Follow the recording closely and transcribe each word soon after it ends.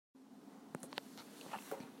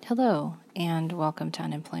Hello, and welcome to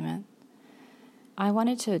Unemployment. I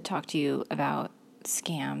wanted to talk to you about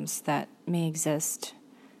scams that may exist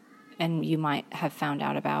and you might have found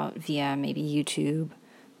out about via maybe YouTube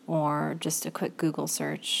or just a quick Google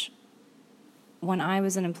search. When I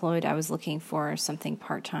was unemployed, I was looking for something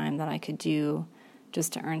part-time that I could do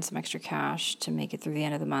just to earn some extra cash to make it through the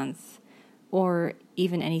end of the month, or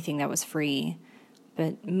even anything that was free.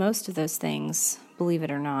 But most of those things, believe it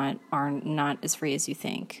or not, are not as free as you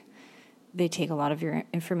think. They take a lot of your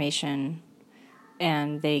information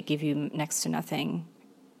and they give you next to nothing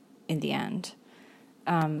in the end.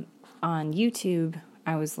 On YouTube,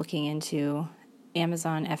 I was looking into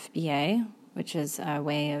Amazon FBA, which is a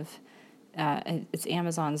way of, it's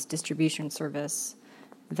Amazon's distribution service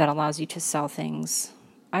that allows you to sell things.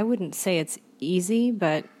 I wouldn't say it's easy,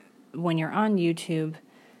 but when you're on YouTube,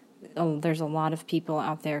 there's a lot of people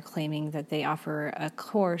out there claiming that they offer a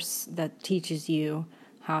course that teaches you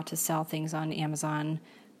how to sell things on Amazon,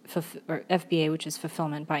 or FBA, which is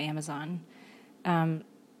Fulfillment by Amazon.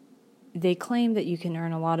 They claim that you can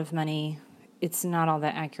earn a lot of money. It's not all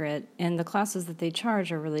that accurate, and the classes that they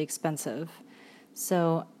charge are really expensive.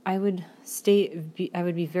 So I would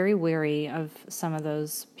be very wary of some of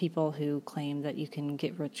those people who claim that you can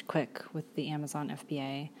get rich quick with the Amazon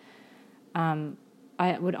FBA.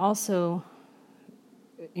 I would also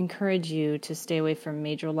encourage you to stay away from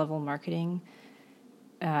major level marketing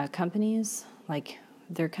companies. Like,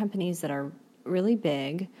 they're companies that are really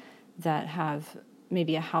big, that have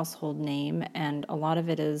maybe a household name, and a lot of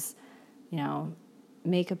it is,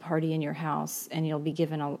 make a party in your house and you'll be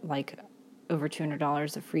given over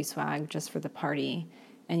 $200 of free swag just for the party,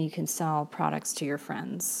 and you can sell products to your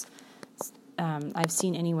friends. I've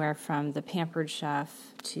seen anywhere from the Pampered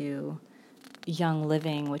Chef to Young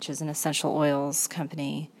Living, which is an essential oils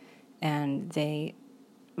company, and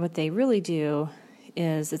what they really do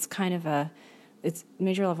is it's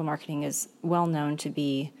major level marketing is well known to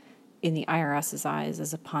be, in the IRS's eyes,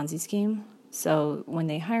 as a Ponzi scheme. So when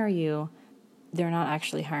they hire you, they're not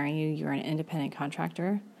actually hiring you, you're an independent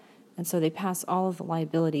contractor. And so they pass all of the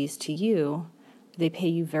liabilities to you. They pay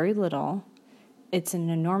you very little. It's an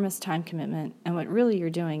enormous time commitment. And what really you're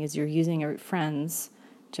doing is you're using your friends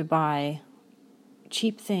to buy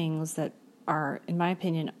cheap things that are, in my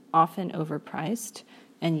opinion, often overpriced,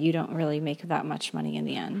 and you don't really make that much money in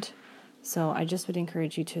the end. So I just would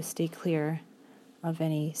encourage you to stay clear of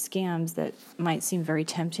any scams that might seem very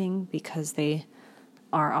tempting because they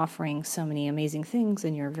are offering so many amazing things,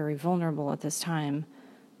 and you're very vulnerable at this time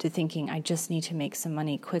to thinking, I just need to make some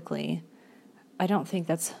money quickly. I don't think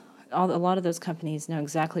that's a lot of those companies know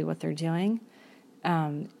exactly what they're doing,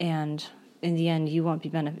 and in the end, you won't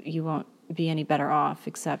be any better off,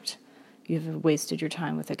 except you've wasted your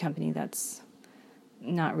time with a company that's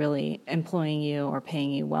not really employing you or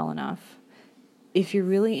paying you well enough. If you're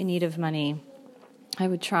really in need of money, I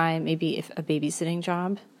would try maybe a babysitting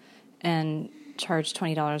job and charge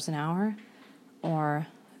 $20 an hour, or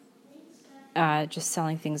just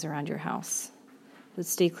selling things around your house. But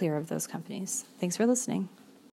stay clear of those companies. Thanks for listening.